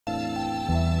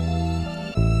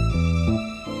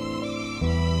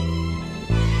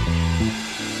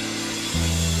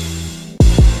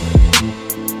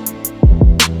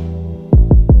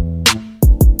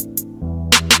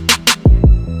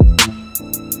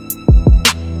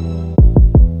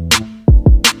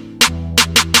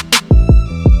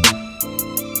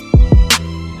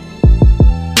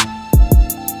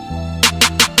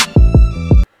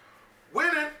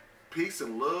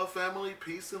family,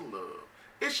 peace and love.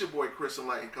 It's your boy Chris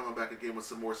Enlightened coming back again with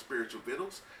some more spiritual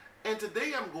vittles. And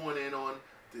today I'm going in on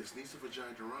the Usnisa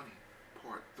Vijaya Dharani,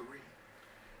 part 3.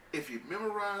 If you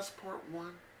memorize part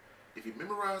 1, if you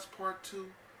memorize part 2,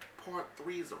 part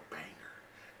 3 is a banger.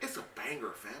 It's a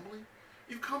banger, family.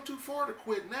 You've come too far to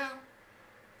quit now.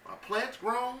 My plant's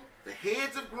grown, the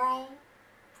heads have grown.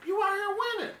 You out here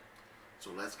winning. So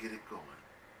let's get it going.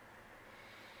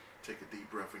 Take a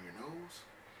deep breath in your nose,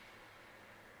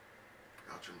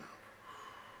 out your mouth.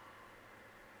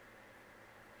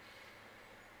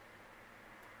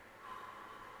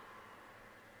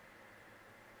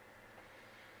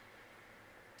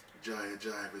 Jaya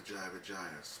Jaya Vijaya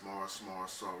Vijaya, Smara Smara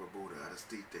Sarva Buddha,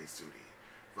 Adastite Sudi,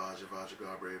 Vaja Vaja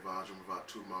Gabre Vajam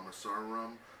Vatu Mama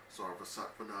Saram, Sarva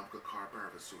Satvanam Kakar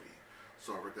Paravasudi,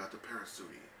 Sarva Gata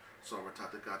Parasudi, Sarva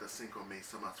Tata Gata Cinco Me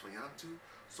Samasvayantu,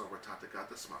 Sarva Tata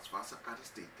Gata Smasvasa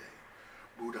Adastite,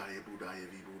 Buddhaya Buddhaya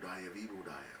Vi Buddhaya Vi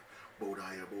Buddhaya,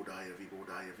 Bodhaya Bodhaya Vi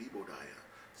Bodhaya Vi Bodhaya,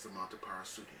 Samanta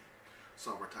Parasudi,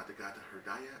 Sarva Tata Gata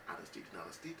Herdaya, Adastita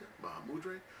Nadastita,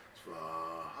 Mahamudre,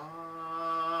 Svaha.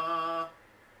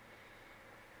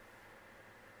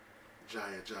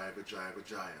 Jaya Jaya Vijaya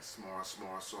Vijaya, Smara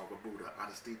Smara Sarva Buddha,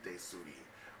 Adastite Sudi,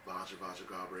 Vaja Vaja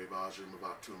Gabre Vaja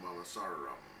Mavatu Mama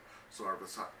Sararam, Sarva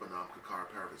Satvanam Kakar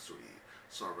Paravasudi,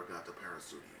 Sarva Gata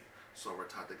Parasudi, Sarva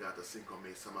Tata Gata Cinco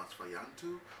Me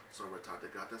Samasvayantu, Sarva Tata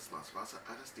Gata Smasvasa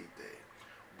Adastite,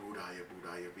 Buddhaya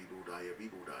Buddhaya Vi Buddhaya Vi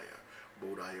Buddhaya,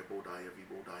 Bodhaya Bodhaya Vi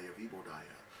Bodhaya Vi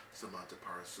Bodhaya, Samanta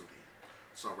Parasudi,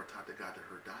 Sarva Tata Gata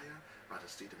Herdaya,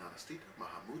 Adastita Nadastita,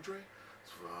 Mahamudre,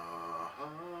 Svaha.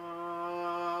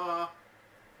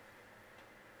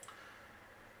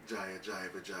 Jaya Jaya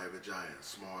Vijaya Vijaya,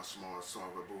 Smara Smara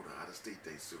Sarva Buddha,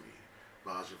 Adastite Sudi,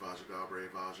 Vaja Vaja Gabre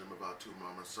Vaja Mavatu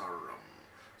Mama Sararam,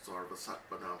 Sarva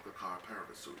Satvanam Kakar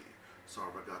Paravasudi,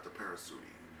 Sarva Gata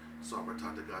Parasudi, Sarva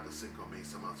Tata Gata Cinco Me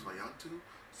Samasvayantu,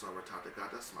 Sarva Tata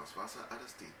Gata Smasvasa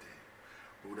Adastite,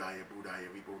 Buddhaya Buddhaya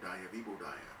Vi Buddhaya Vi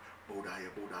Buddhaya, Bodhaya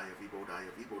Bodhaya Vi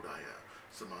Bodhaya Vi Bodhaya,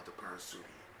 Samanta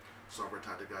Parasudi, Sarva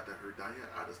Tata Gata Herdaya,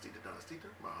 Adastita Danastita,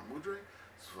 Mahamudre,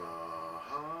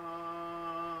 Svaha.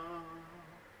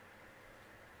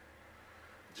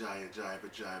 Jaya Jaya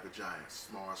Vijaya Vijaya,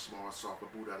 Smara Smara Sarva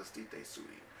Buddha Adastite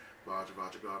Sudi, Vaja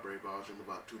Vaja Gabre Vaja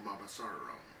Mavatu Mama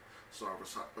Sararam, Sarva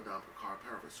Satvanam Kakar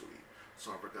Paravasudi,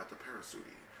 Sarva Gata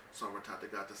Parasudi, Sarva Tata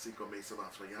Gata Cinco Me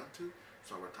Samasvayantu,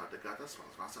 Sarva Tata Gata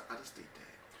Smasvasa Adastite,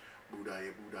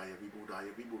 Buddhaya Buddhaya Vi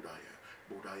Buddhaya Vi Buddhaya,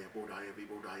 Bodhaya Bodhaya Vi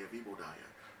Bodhaya Vi Bodhaya,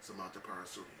 Samanta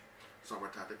Parasudi, Sarva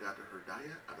Tata Gata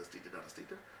Herdaya, Adastita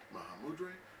Danastita,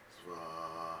 Mahamudre,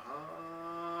 Svaha.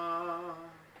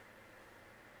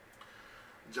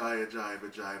 Jaya Jaya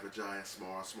Vijaya Vijaya,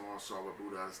 Smara Smara Sarva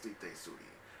Buddha Adastite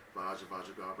Sudi, Vaja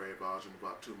Vaja Gabre Vaja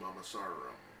Mavatu Mama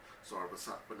Sararam, Sarva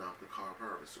Satvanam Kakar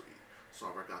Paravasudi,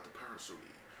 Sarva Gata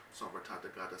Parasudi, Sarva Tata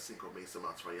Gata Cinco Me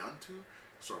Samasvayantu,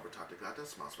 Sarva Tata Gata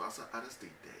Smasvasa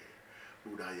Adastite,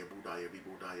 Buddhaya Buddhaya Vi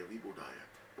Buddhaya Vi Buddhaya,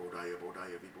 Bodhaya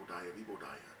Bodhaya Vi Bodhaya Vi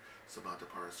Bodhaya, Samanta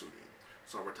Parasudi,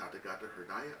 Sarva Tata Gata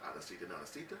Herdaya, Adastita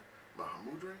Nadastita,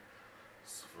 Mahamudre,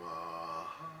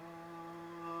 Svaha.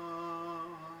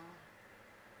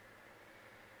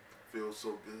 Feels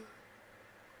so good.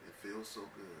 It feels so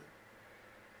good.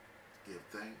 Give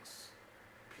thanks,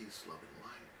 peace, love, and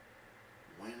light,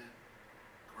 winning,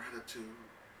 gratitude,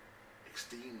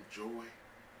 esteem, joy.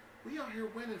 We out here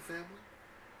winning, family.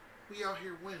 We out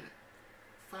here winning.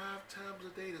 5 times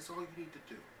a day, that's all you need to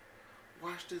do.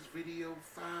 Watch this video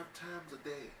 5 times a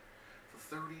day for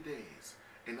 30 days.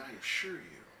 And I assure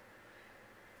you,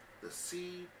 the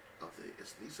seed of the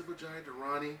Usnisa Vijaya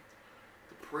Dharani,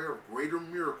 the prayer of greater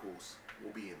miracles,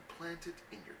 will be implanted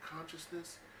in your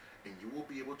consciousness, and you will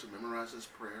be able to memorize this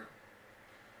prayer.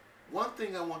 One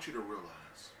thing I want you to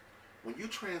realize, when you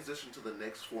transition to the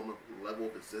next form of level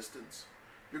of existence,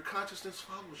 your consciousness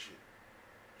follows you.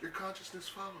 Your consciousness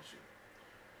follows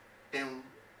you. And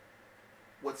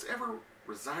what's ever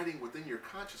residing within your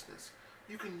consciousness,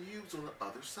 you can use on the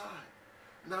other side.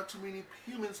 Not too many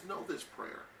humans know this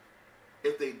prayer.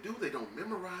 If they do, they don't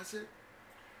memorize it.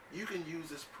 You can use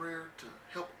this prayer to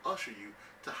help usher you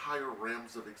to higher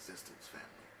realms of existence,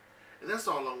 family. And that's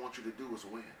all I want you to do is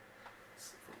win.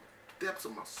 From the depths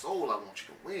of my soul, I want you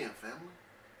to win, family.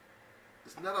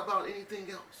 It's not about anything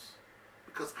else.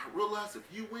 Because I realize if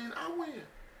you win, I win.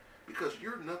 Because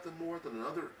you're nothing more than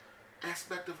another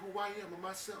aspect of who I am and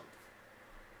myself.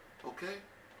 Okay?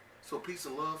 So peace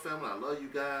and love, family. I love you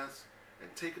guys.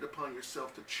 And take it upon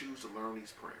yourself to choose to learn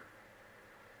these prayers.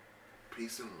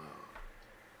 Peace and love.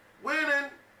 Winning!